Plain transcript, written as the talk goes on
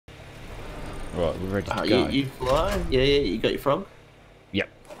Right, we're ready to go. You fly? Yeah, you got your frog? Yep.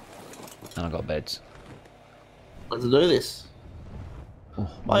 And I got beds. Let's do this. Oh,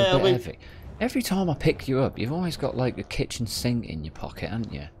 I'm a bit heavy. Every time I pick you up, you've always got like a kitchen sink in your pocket,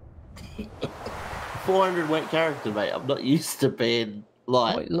 haven't you? 400 weight character, mate. I'm not used to being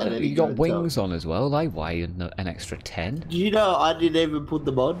light. Oh, look, you got wings on as well. They weigh an extra 10. You know, I didn't even put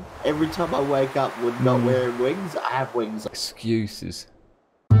them on. Every time I wake up with not wearing wings, I have wings. Excuses.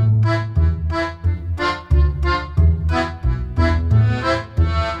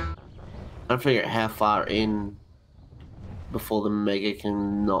 I figure out how far in before the mega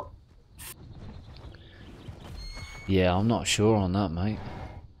can not. Yeah, I'm not sure on that, mate.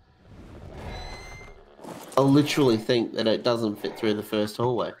 I literally think that it doesn't fit through the first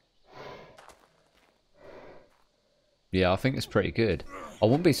hallway. Yeah, I think it's pretty good. I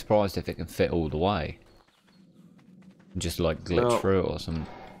wouldn't be surprised if it can fit all the way. And just like glitch through it or something.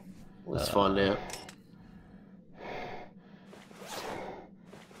 Let's find out.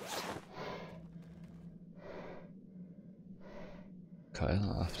 Okay,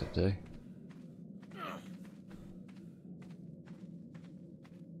 that'll have to do.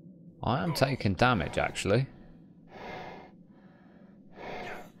 I am taking damage, actually.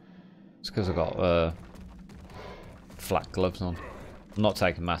 It's because I've got flat gloves on. I'm not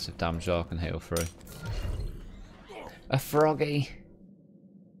taking massive damage, so I can heal through. A froggy.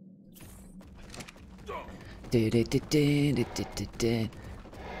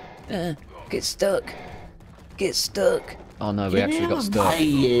 Get stuck. Get stuck. Oh no, we actually got stuck.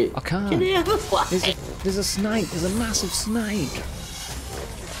 I can't. There's a snake. There's a massive snake.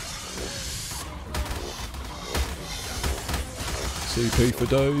 CP for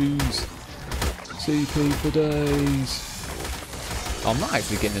days. CP for days. I'm not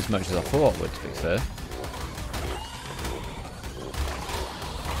actually getting as much as I thought I would, to be fair.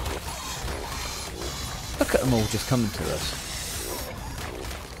 Look at them all just coming to us.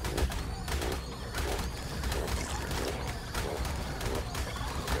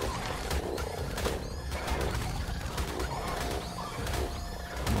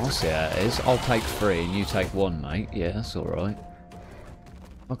 I see how it is. I'll take 3 and you take 1, mate. Yeah, that's alright.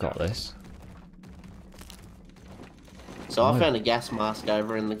 I got this. So I found a gas mask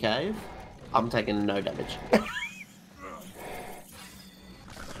over in the cave. I'm taking no damage.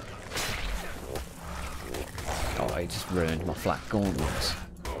 Oh, he just ruined my flat gauntlets.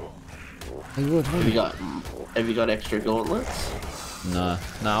 He would, have you got extra gauntlets? No,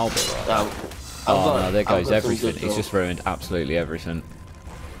 I'll be right. Oh no, there goes everything. He's just ruined absolutely everything.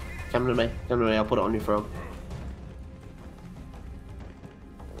 Come to me, I'll put it on your frog.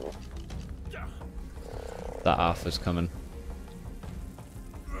 That Arthur's coming.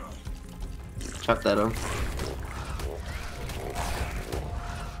 Chuck that on.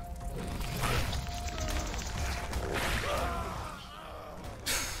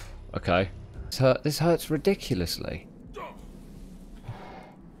 Okay. This hurts ridiculously.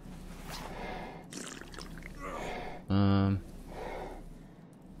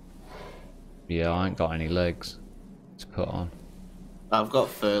 Yeah, I ain't got any legs to put on. I've got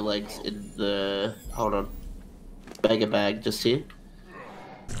fur legs in the... Hold on. Beggar bag just here.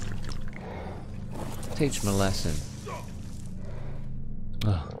 Teach him a lesson.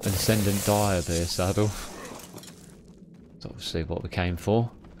 Oh, Ascendant Diarrhea saddle. That's obviously what we came for.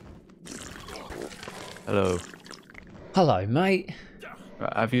 Hello. Hello, mate.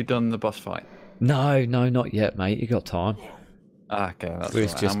 Right, have you done the boss fight? No, not yet, mate. You got time. Ah, okay, that's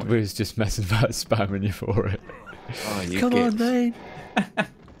we was just messing about spamming you for it. Oh, you Come on, mate.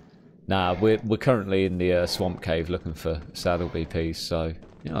 Nah, we're currently in the swamp cave looking for saddle BPs, so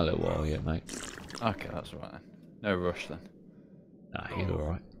you know a little while yet, mate. Okay, that's alright then. No rush then. Nah, you're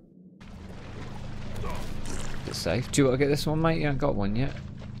alright. Get safe. Do you want to get this one, mate? You haven't got one yet.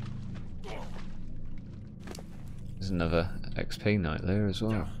 There's another XP note there as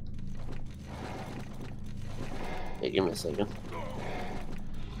well. Yeah, give me a second.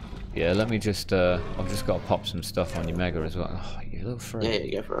 Yeah, let me just, I've just got to pop some stuff on your mega as well. Oh, you little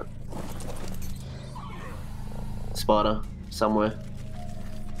freak. Yeah, go for it. Spider, somewhere.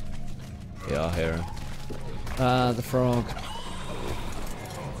 Yeah, I hear him. Ah, the frog.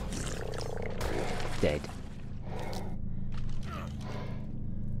 Dead.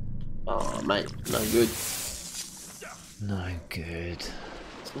 Oh, mate, no good. No good.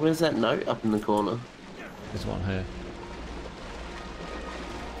 So where's that note up in the corner? There's one here.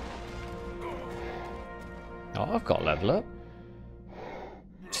 Oh, I've got level up.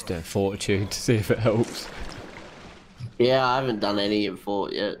 Just doing fortitude to see if it helps. Yeah, I haven't done any in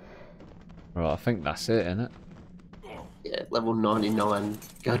fort yet. Right, I think that's it, innit? Yeah, level 99.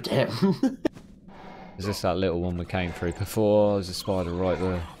 Goddamn. Is this that little one we came through before? There's a spider right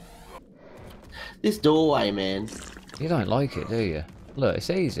there. This doorway, man. You don't like it, do you? Look,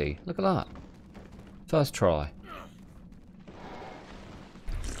 it's easy. Look at that. First try.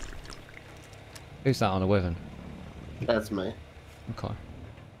 Who's that on a wyvern? That's me. Okay.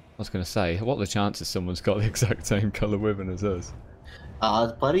 I was going to say, what are the chances someone's got the exact same colour wyvern as us? Oh,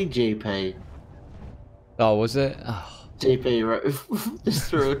 it's bloody GP. Oh, was it? Oh. GP just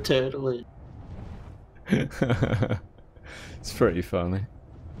threw a turtle in. It's pretty funny.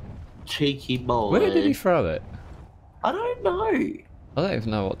 Cheeky boy. Where did he throw it? I don't know. I don't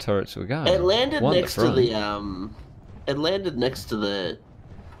even know what turrets were going. It landed One next to front. the It landed next to the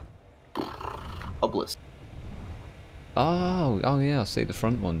obelisk. Oh yeah, I see the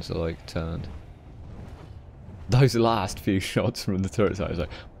front ones are like turned. Those last few shots from the turrets, I was like,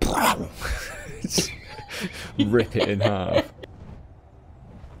 just rip it in half.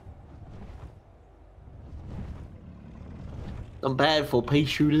 I'm bad for pea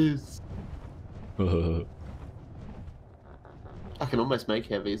shooters. I can almost make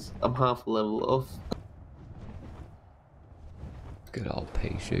heavies. I'm half a level off. Good old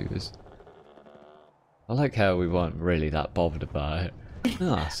pea shooters. I like how we weren't really that bothered about it.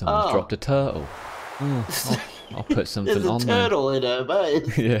 Ah, someone's dropped a turtle. Oh, I'll put something There's a on turtle in her,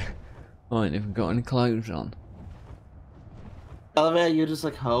 mate. Yeah. I ain't even got any clothes on. I love how you're just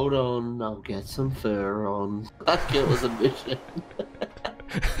like, hold on, I'll get some fur on. Like it was a mission.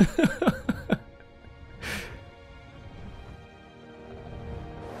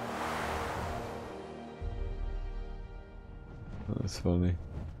 That's funny.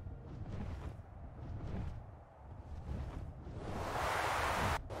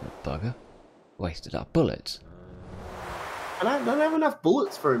 Bugger. Wasted our bullets. And I don't have enough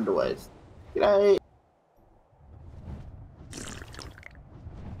bullets for him to waste. You know.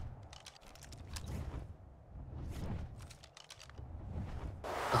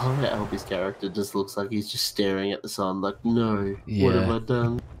 I love how Albie's character just looks like he's just staring at the sun like, no, what have I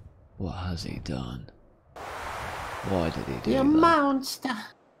done? What has he done? Why did he do You that? monster!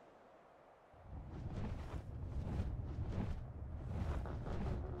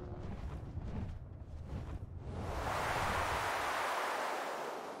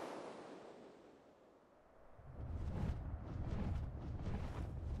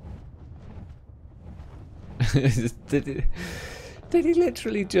 did he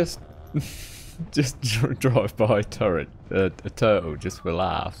literally just drive by a turtle just for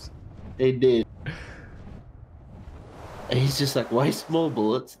laughs? He did. And he's just like, waste more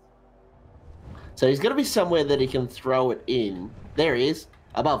bullets. So he's got to be somewhere that he can throw it in. There he is.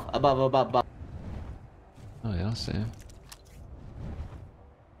 Above. Oh yeah, I see him.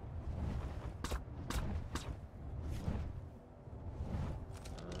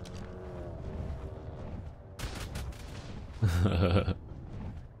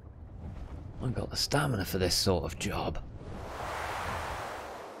 I've got the stamina for this sort of job.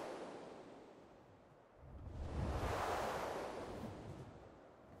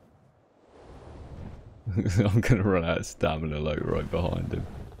 I'm gonna run out of stamina like right behind him.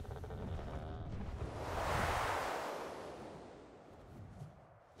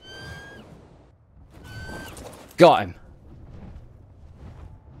 Got him.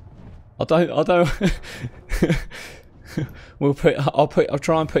 I don't I'll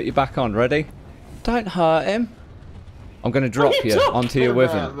try and put you back on. Ready? Don't hurt him. I'm gonna drop you onto your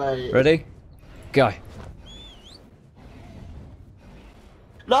wyvern. Ready? Go.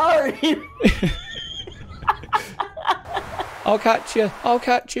 No! I'll catch you. I'll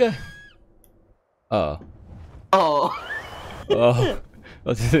catch you. Oh. Oh. Oh.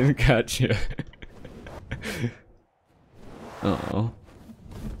 I didn't catch you. Oh.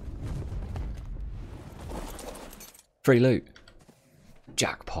 Free loot.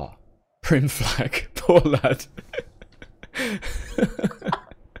 Jackpot. Prim flag. Poor lad.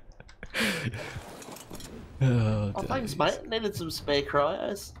 Oh, thanks, mate. Needed some spare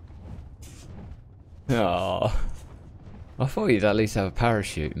cryos. Oh. I thought you'd at least have a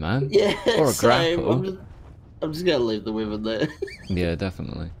parachute, man. Yeah, or a same. grapple. I'm just gonna leave the women there. Yeah,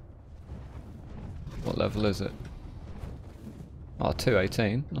 definitely. What level is it? Oh,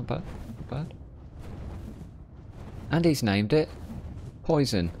 218. Not bad. Not bad. And he's named it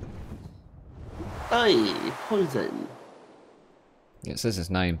Poison. Hey, poison. It says his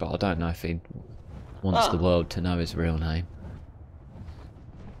name, but I don't know if he wants the world to know his real name.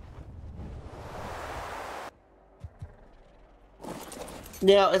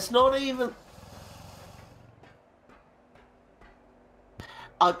 Now, it's not even...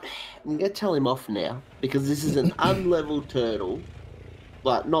 I'm going to tell him off now, because this is an unleveled turtle,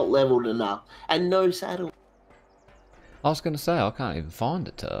 like not leveled enough, and no saddle. I was going to say, I can't even find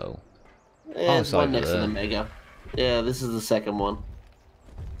a turtle. There's one over next to there. the mega. Yeah, this is the second one.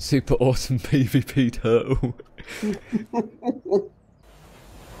 Super awesome PvP turtle.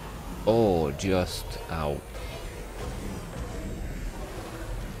 Oh, just out.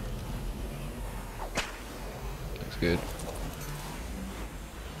 Looks good.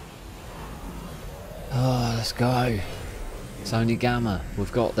 Oh, let's go. It's only Gamma.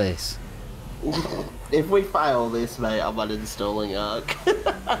 We've got this. If we fail this, mate, I'm uninstalling ARK.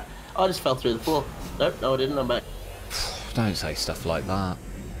 I just fell through the floor. Nope, no I didn't, I'm back. Don't say stuff like that.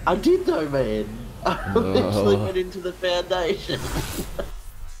 I did though, man. I literally went into the foundation.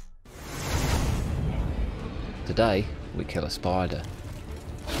 Today, we kill a spider.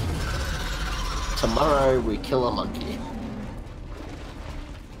 Tomorrow, we kill a monkey.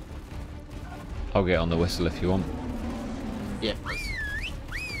 I'll get on the whistle if you want. Yeah, please.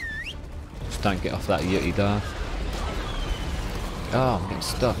 Just don't get off that yeti there. Oh, I'm getting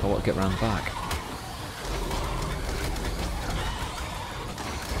stuck. I want to get round back.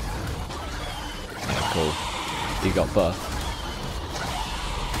 Yeah, cool. You got buff.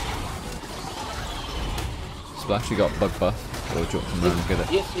 Splash, you got bug buff. Or do you want to come round and get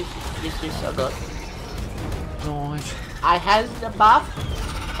it? Yes, I got it. Nice. I has the buff.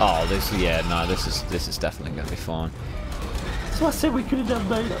 Oh, this is definitely going to be fine. So I said we could have done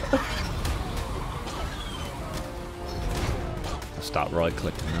better. I'll start right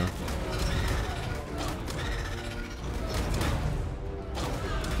clicking now.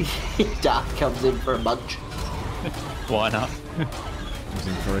 Dark comes in for a munch. Why not? Comes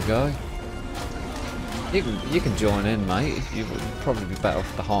in for a go. You can join in, mate. You would probably be better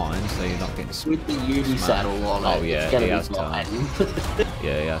off behind, so you're not getting With the uni saddle on it. Oh yeah, it's gonna he be has fine. turned.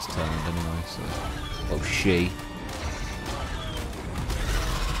 Yeah, he has turned anyway. So, oh she.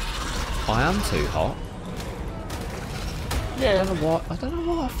 I am too hot. Yeah. I don't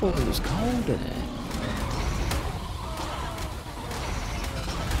know why I thought it was cold in it.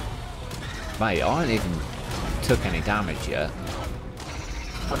 Mate, I ain't even took any damage yet.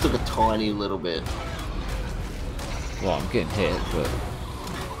 I took a tiny little bit. Well, I'm getting hit, but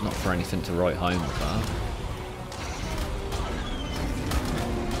not for anything to write home about.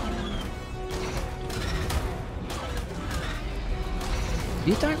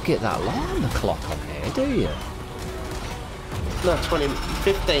 You don't get that long on the clock on here, do you? No,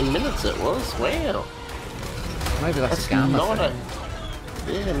 15 minutes it was. Wow. Maybe that's That's a gamma not thing.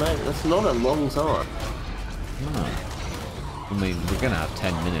 Yeah, mate, that's not a long time. No. I mean, we're going to have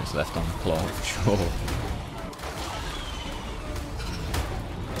 10 minutes left on the clock, for sure.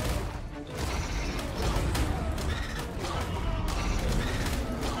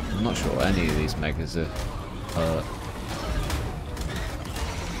 I'm not sure any of these megas are hurt.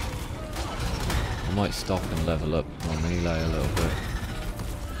 I might stop and level up my melee a little bit.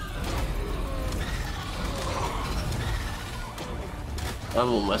 I'm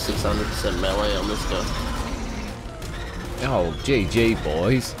almost 600% melee on this guy. Oh, GG,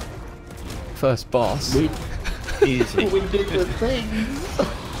 boys. First boss. Easy. We did the thing.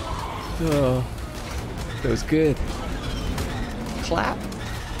 Oh, feels good. Clap.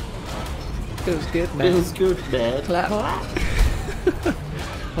 Feels good, man. Feels good, man. Clap.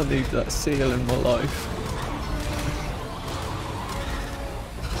 I need that seal in my life.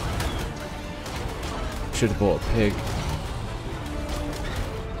 Should have bought a pig.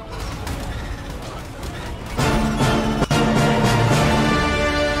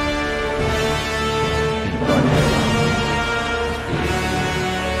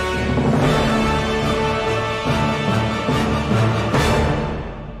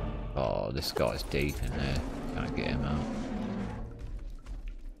 Oh, this guy's deep in there. Can't get him out.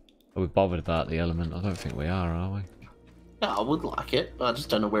 Are we bothered about the element? I don't think we are we? No, I would like it. I just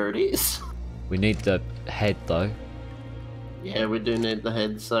don't know where it is. We need the head though. Yeah, we do need the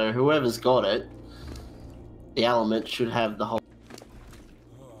head, so whoever's got it, the element should have the whole...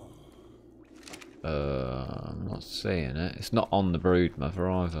 I'm not seeing it. It's not on the brood mother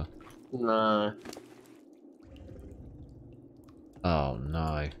either. No. Oh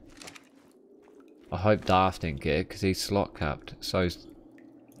no. I hope Darth didn't get it because he's slot capped. So's...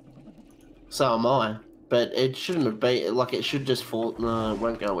 So am I. But it shouldn't have been... Like, it should just fall... No, it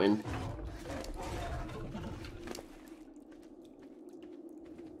won't go in.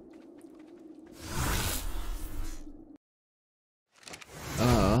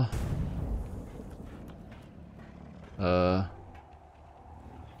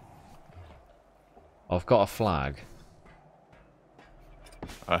 I've got a flag.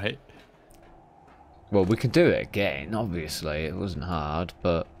 Alright. Well, we could do it again, obviously. It wasn't hard,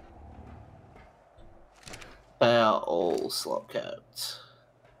 but... They are all slot capped.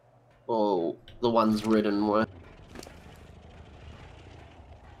 All the ones written were.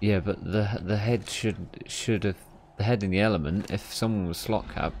 Yeah, but the head should have... The head in the element, if someone was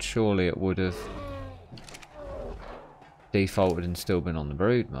slot capped, surely it would have defaulted and still been on the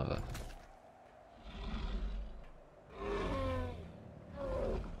brood mother.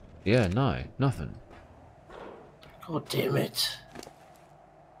 Yeah, no, nothing. God damn it.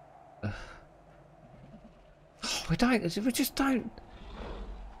 We just don't...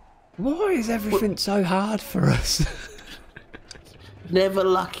 Why is everything so hard for us? Never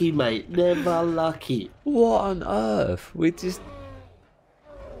lucky, mate. Never lucky. What on earth? We just...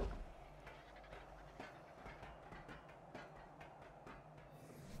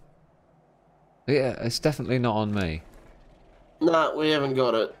 Yeah, it's definitely not on me. Nah, we haven't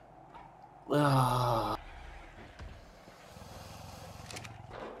got it. Ah.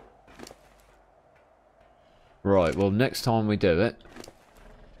 Right, well, next time we do it,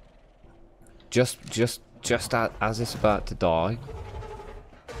 just as it's about to die,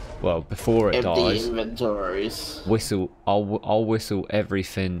 well, before it Empty dies, inventories. whistle. I'll whistle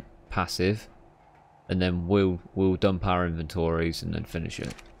everything passive, and then we'll dump our inventories and then finish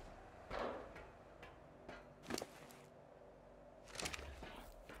it.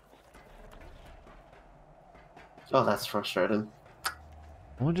 Oh, that's frustrating.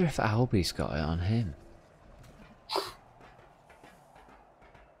 I wonder if Albie's got it on him.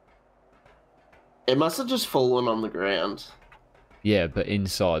 It must have just fallen on the ground. Yeah, but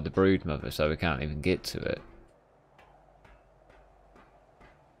inside the brood mother, so we can't even get to it.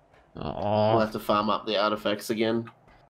 We'll Oh, have to farm up the artifacts again.